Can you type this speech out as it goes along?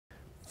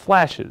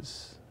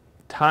Flashes,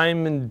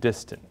 time and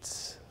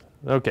distance.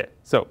 Okay,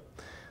 so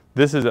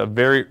this is a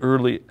very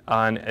early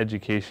on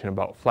education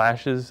about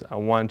flashes. I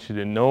want you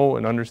to know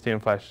and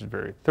understand flashes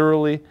very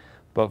thoroughly,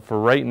 but for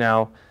right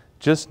now,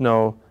 just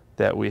know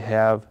that we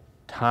have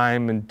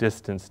time and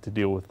distance to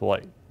deal with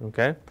light,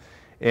 okay?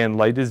 And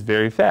light is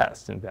very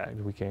fast, in fact.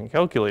 We can't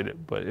calculate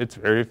it, but it's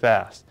very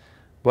fast.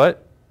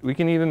 But we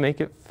can even make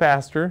it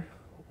faster,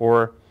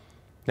 or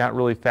not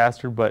really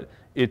faster, but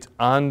it's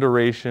on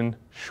duration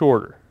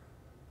shorter.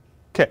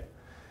 Okay,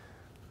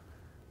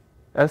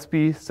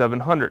 SB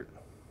 700.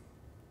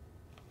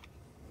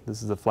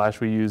 This is a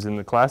flash we use in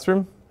the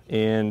classroom,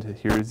 and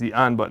here's the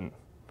on button.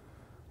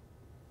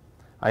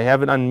 I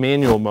have it on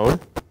manual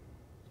mode,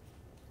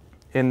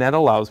 and that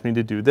allows me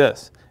to do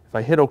this. If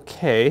I hit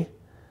OK,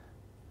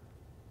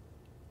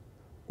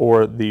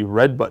 or the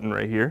red button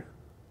right here,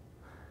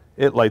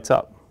 it lights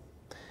up.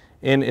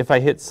 And if I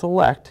hit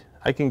select,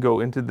 I can go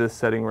into this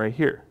setting right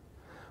here.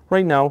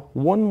 Right now,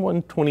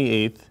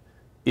 1/128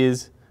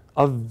 is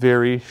a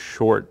very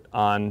short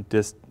on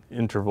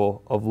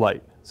interval of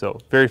light. So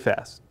very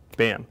fast,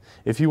 bam.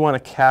 If you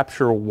want to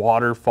capture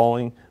water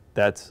falling,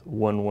 that's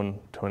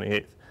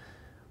 1/128.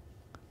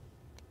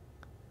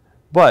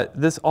 But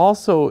this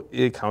also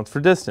accounts for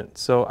distance.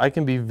 So I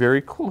can be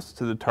very close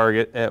to the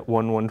target at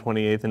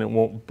 1/128 and it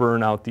won't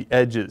burn out the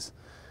edges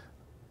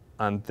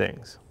on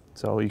things.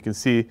 So you can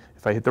see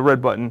if I hit the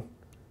red button,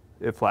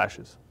 it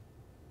flashes.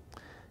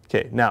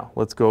 Okay, now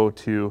let's go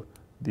to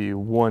the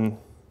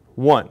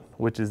 1/1,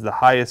 which is the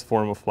highest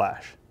form of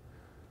flash.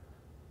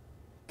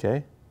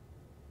 Okay.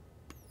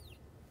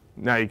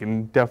 Now you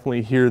can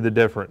definitely hear the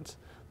difference.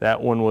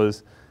 That one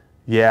was,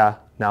 yeah,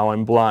 now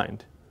I'm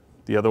blind.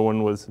 The other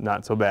one was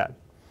not so bad.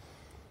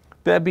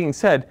 That being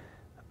said,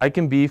 I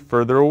can be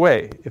further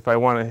away. If I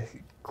want to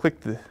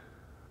click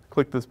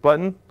this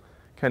button,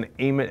 kind of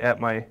aim it at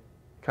my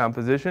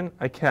composition,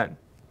 I can.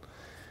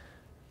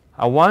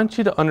 I want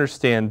you to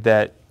understand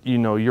that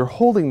you're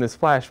holding this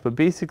flash, but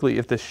basically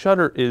if the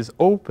shutter is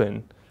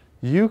open,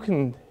 you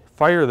can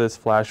fire this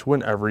flash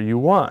whenever you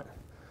want.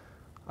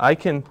 I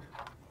can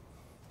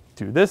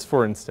do this,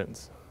 for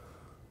instance.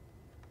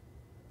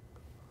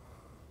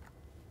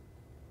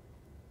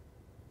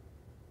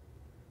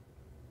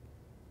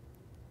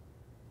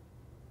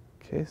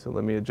 Okay, so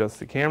let me adjust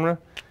the camera,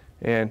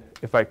 and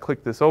if I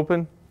click this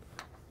open,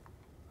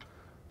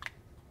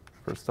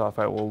 first off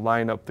I will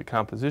line up the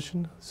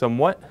composition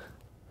somewhat,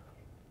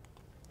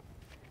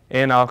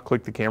 and I'll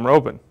click the camera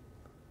open.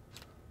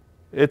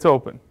 It's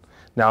open.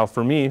 Now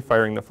for me,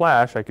 firing the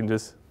flash, I can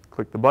just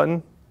click the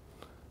button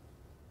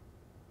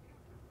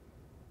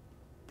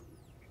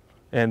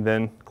and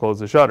then close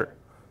the shutter.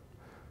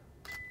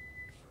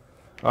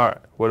 All right,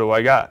 what do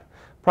I got?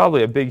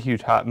 Probably a big,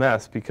 huge, hot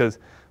mess because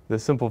the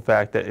simple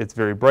fact that it's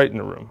very bright in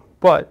the room.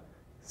 But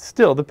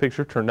still, the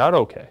picture turned out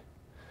okay.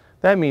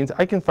 That means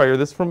I can fire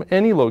this from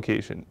any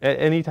location at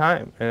any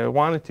time, and I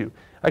wanted to.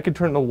 I could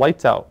turn the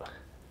lights out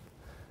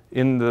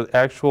in the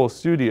actual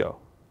studio.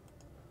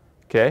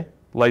 Okay,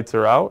 lights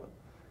are out.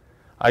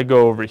 I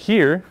go over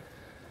here.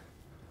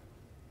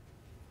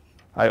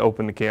 I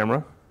open the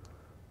camera.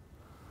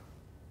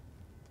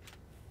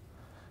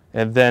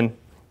 And then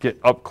get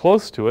up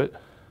close to it,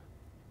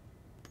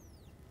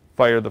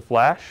 fire the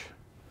flash,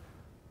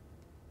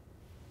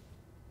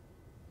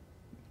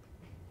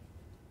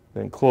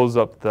 then close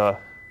up the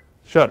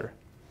shutter.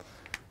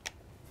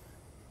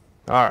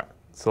 All right,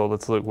 so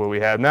let's look what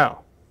we have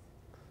now.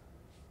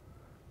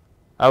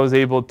 I was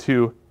able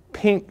to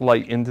paint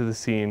light into the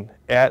scene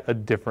at a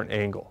different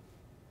angle.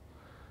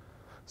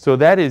 So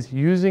that is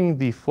using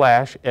the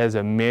flash as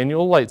a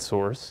manual light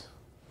source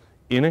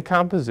in a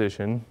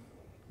composition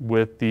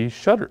with the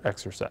shutter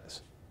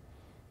exercise.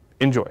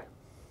 Enjoy.